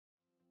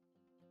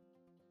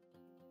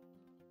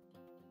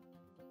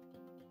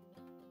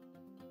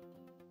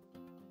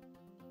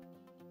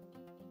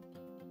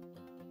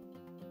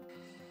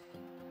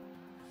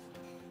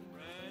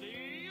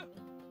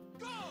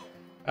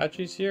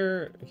Patchy's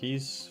here.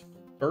 He's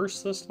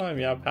first this time.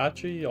 Yeah,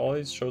 Patchy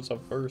always shows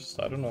up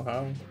first. I don't know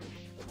how.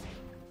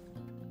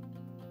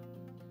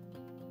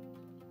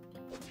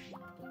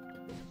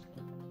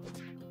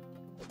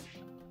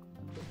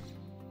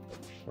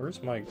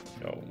 Where's my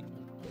go?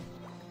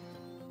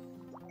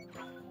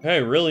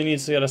 Hey, really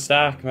needs to get a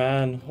stack,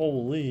 man.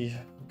 Holy,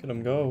 look at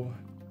him go.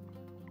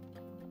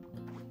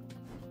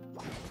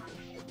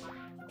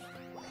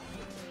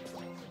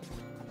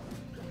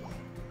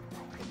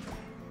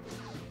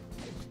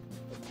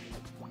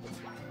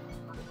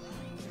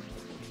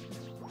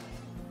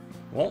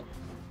 Well,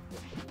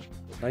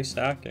 nice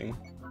stacking.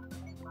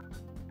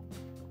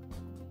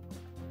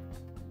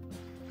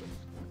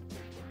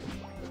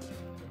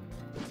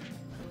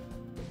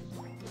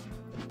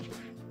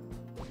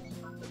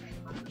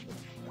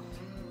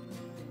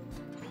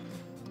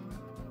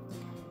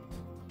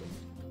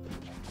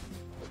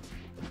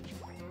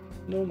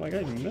 No, my guy,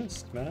 you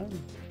missed, man.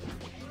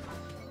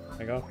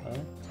 I got that.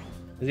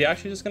 Is he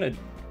actually just gonna...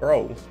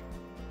 Bro,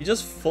 he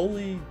just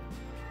fully...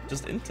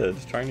 just inted,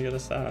 trying to get a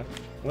stack.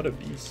 What a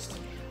beast.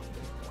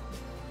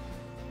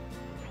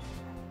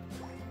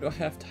 Do I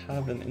have to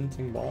have an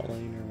inting bot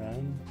laner,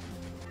 man?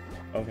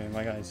 Okay,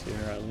 my guy's here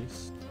at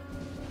least.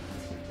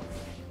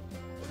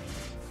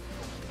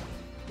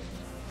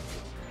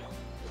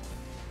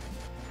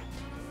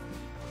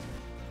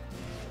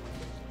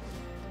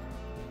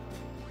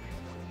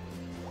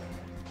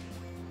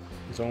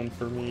 Zone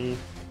for me,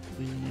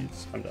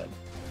 please. I'm dead.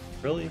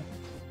 Really?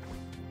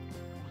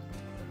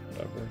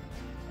 Whatever.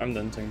 I'm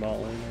the inting bot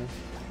laner.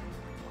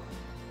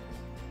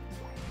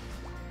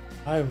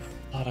 I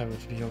thought I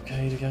would be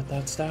okay to get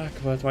that stack,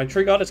 but my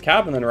tree got his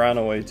cap and then ran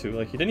away too.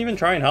 Like, he didn't even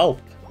try and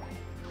help.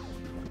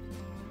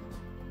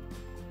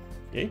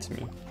 He hates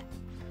me.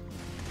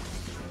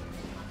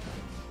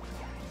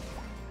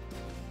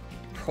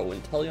 Bro,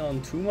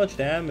 Inteleon, too much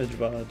damage,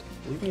 bud.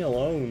 Leave me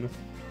alone.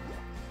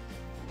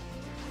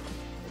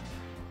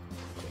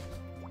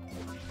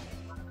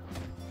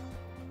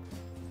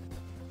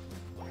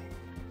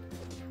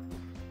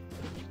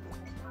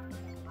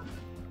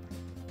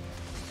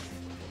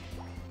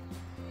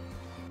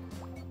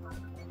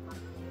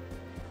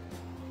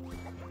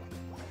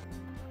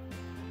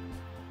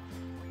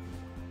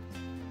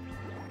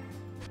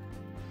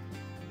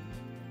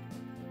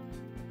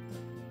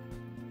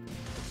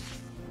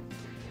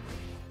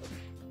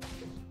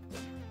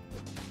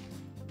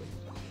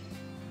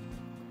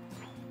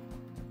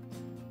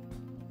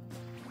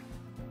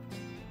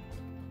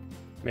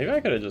 Maybe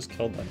I could have just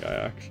killed that guy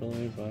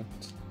actually, but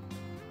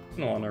I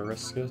don't want to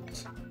risk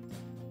it.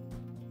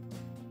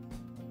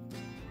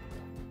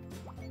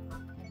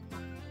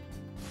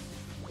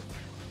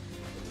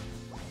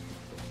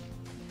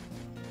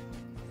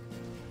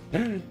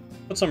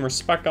 Put some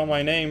respect on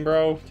my name,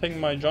 bro. Taking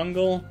my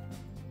jungle.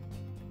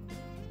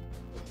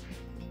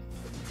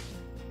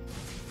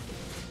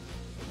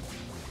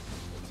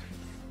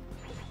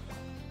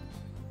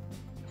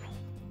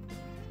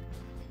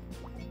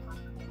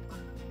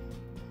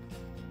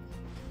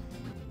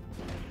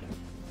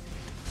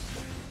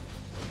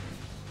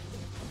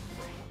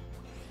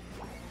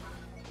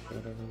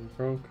 Whatever we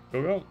broke.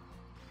 Go, go.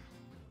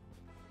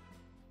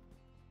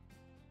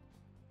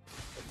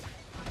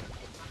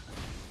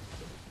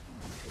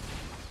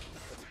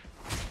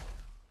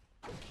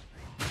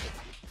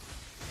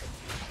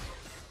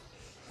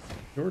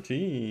 Your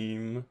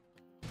team.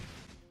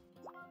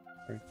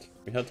 Right.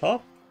 We had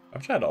top? I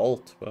wish I had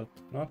ult, but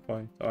not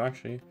quite. Oh,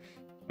 actually.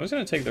 I was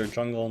gonna take their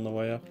jungle on the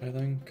way up, I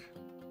think.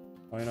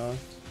 Why not?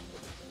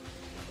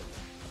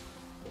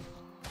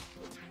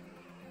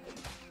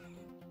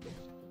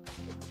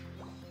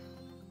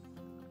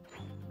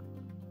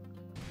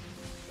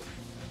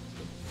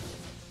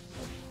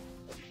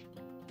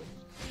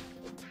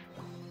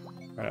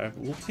 Alright, I have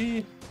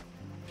ulti.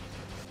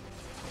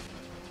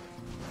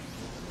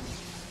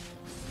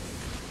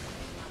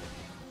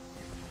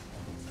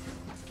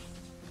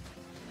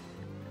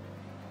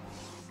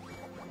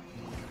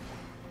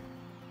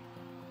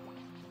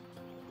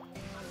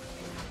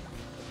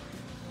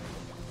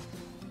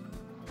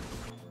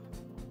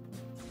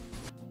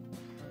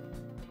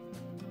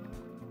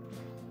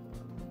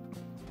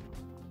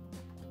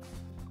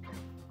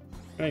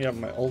 I'm gonna get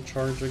my ult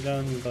charge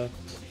again, but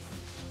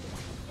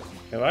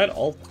if I had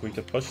ult, we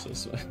could push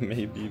this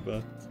maybe,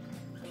 but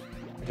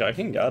okay, I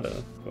can get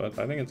it, but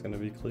I think it's gonna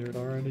be cleared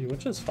already,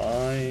 which is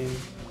fine.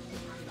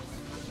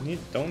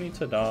 Don't need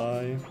to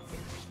die.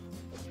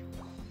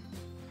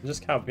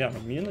 Just cap, yeah,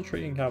 me and the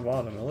tree can cap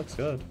bottom. It looks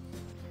good.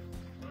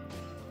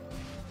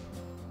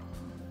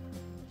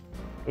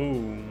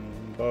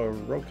 Boom,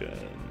 broken.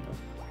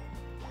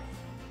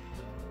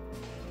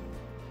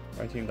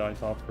 My team died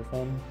top for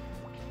fun.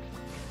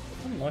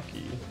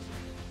 Unlucky.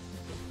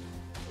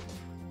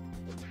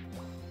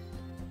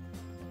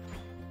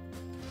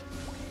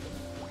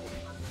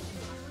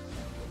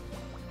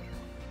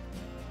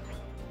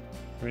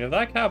 I mean, if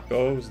that cap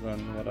goes, then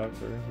whatever.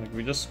 Like,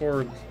 we just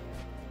scored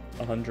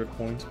 100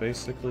 points,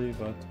 basically,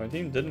 but my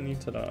team didn't need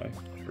to die,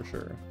 for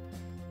sure.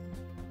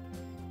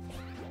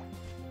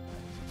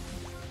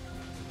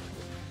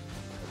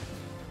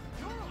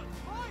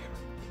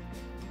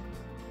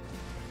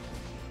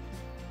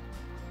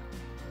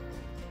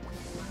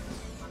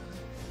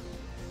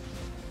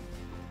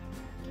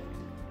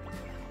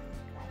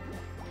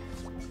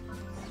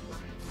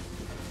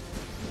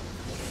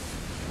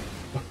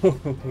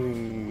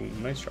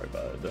 Nice try,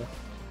 bud.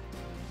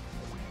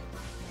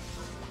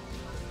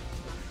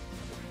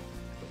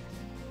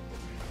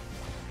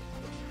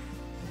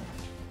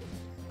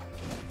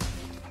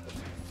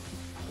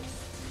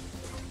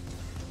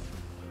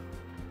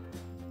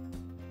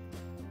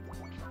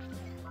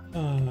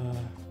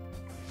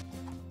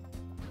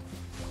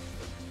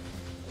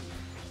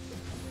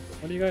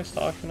 What are you guys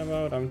talking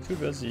about? I'm too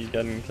busy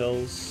getting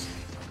kills,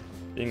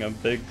 being a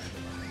big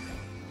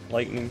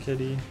lightning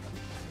kitty.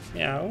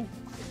 Meow.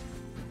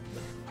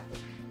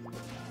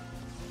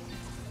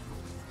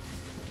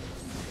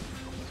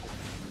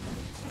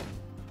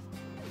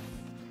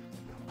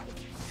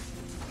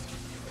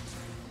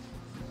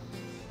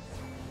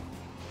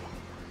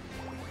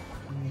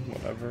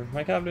 Whatever.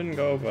 My cab didn't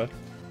go, but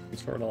we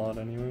scored a lot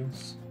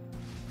anyways.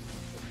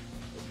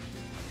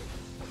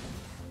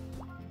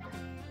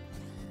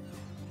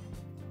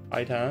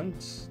 Hi,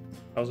 Tans.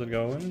 How's it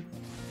going?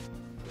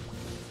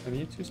 And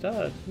Mewtwo's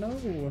dead.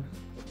 No.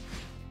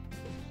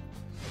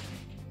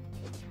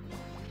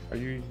 Are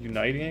you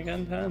uniting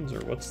again, Tans, or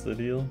what's the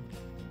deal?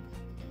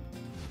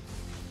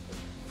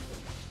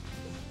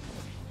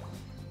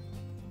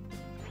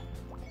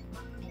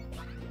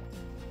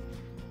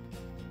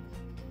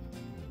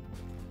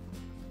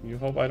 You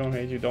hope I don't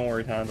hate you. Don't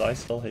worry, Tans. I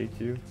still hate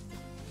you.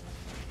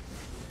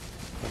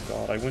 Oh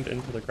god, I went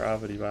into the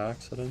gravity by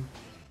accident.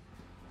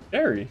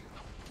 Gary!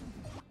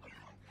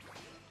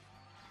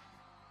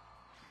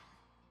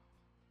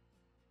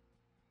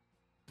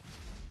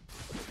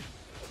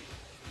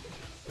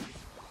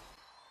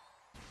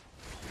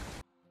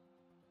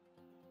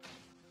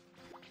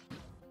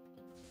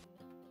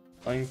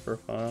 Playing for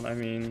fun. I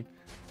mean,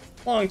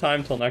 long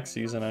time till next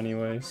season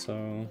anyway,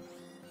 so...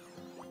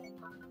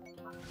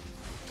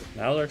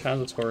 Now's our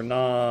chance to score.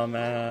 Nah,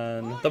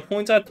 man. The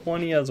point's at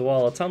 20 as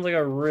well. It sounds like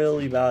a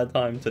really bad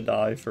time to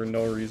die for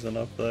no reason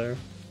up there.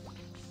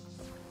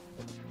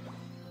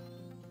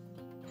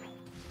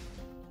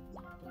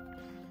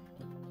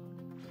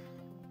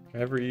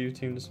 Every EU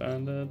team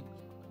disbanded.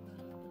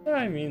 Yeah,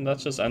 I mean,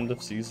 that's just end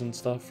of season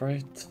stuff,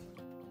 right?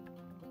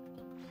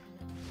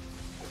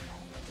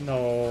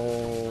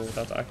 No,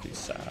 that's actually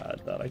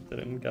sad that I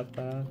didn't get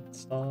that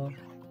stuff.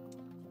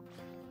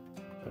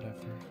 Whatever.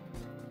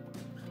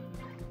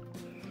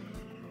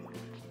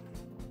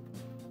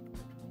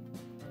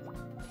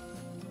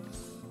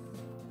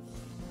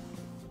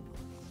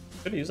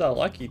 Could use that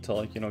lucky to,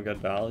 like, you know, get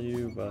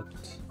value, but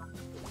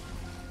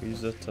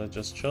use it to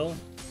just chill.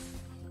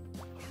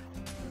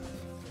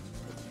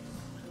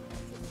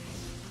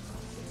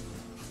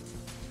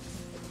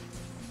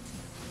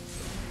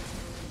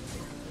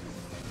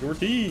 Your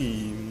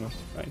team!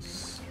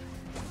 Nice.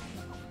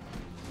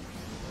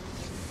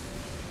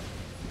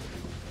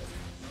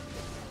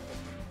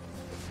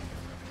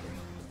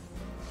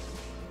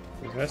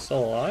 Is guy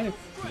still alive?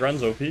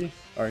 Gren's OP.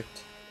 Alright.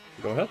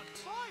 Go ahead.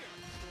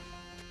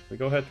 We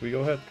go ahead, we go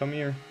ahead. Come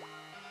here.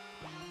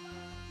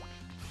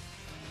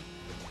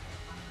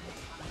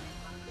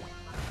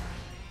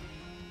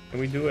 Can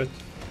we do it?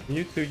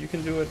 You too, you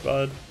can do it,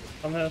 bud.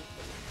 Come ahead.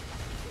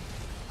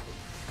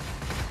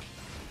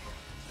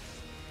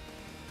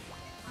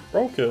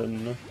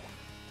 Broken.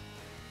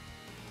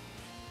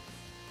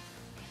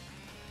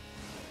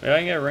 Maybe I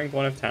can get rank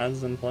 1 if Tans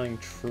isn't playing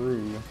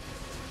true.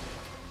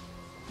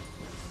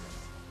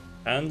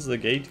 Tans the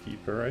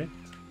gatekeeper, right?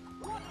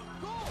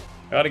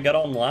 I gotta get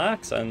on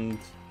lax and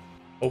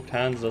hope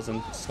Tans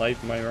doesn't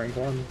snipe my rank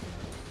 1.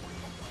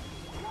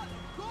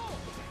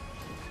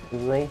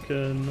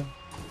 Broken.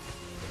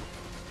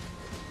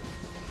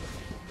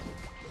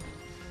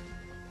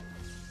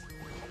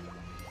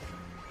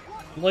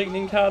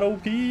 Lightning Cat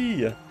OP!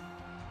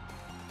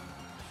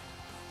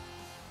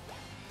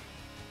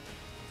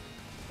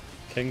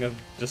 King of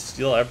just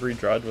steal every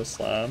dread with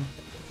Slam.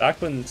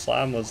 Back when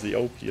Slam was the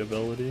OP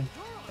ability,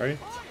 right?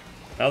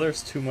 Now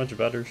there's too much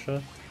better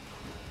shit.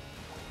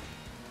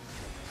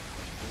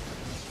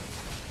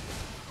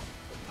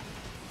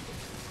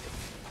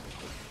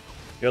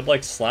 You had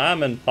like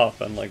Slam and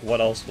Puff and like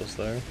what else was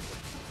there?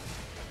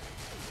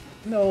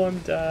 No, I'm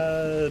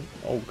dead.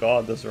 Oh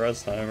god, this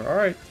res timer.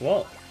 Alright,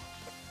 well.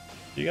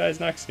 See you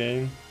guys next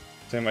game.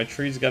 So my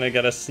tree's gonna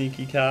get a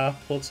sneaky cap.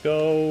 Let's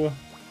go.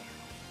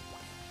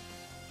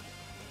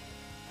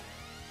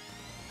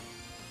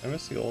 I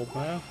miss the old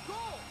map.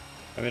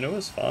 I mean, it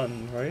was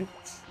fun, right?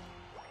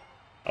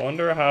 I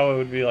wonder how it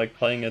would be like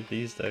playing it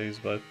these days,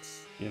 but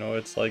you know,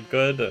 it's like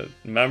good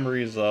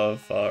memories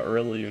of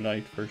early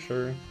Unite for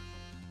sure.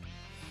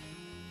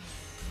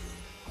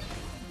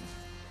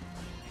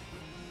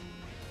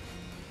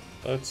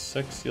 That's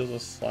 6 steals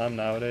of Slam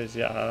nowadays.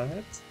 Yeah,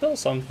 it's still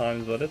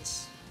sometimes, but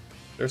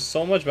there's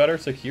so much better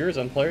secures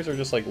and players are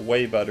just like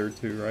way better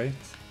too, right?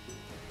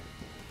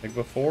 Like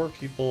before,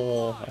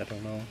 people, I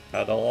don't know,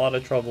 had a lot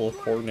of trouble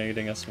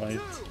coordinating a smite.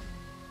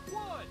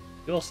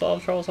 People still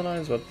have trouble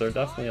sometimes, but they're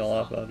definitely a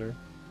lot better.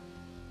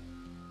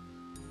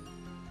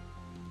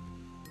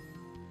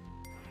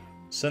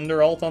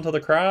 Cinder ult onto the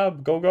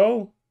crab, go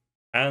go!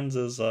 Hands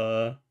is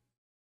a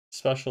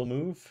special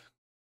move.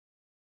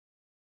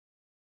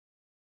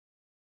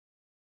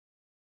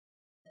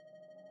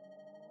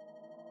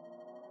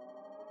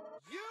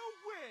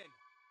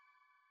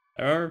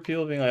 I remember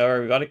people being like,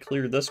 alright, we gotta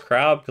clear this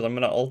crab because I'm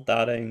gonna ult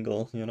that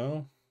angle, you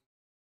know?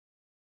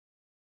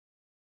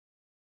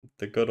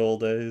 The good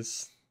old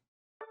days.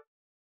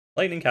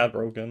 Lightning cat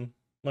broken.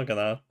 Look at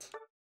that.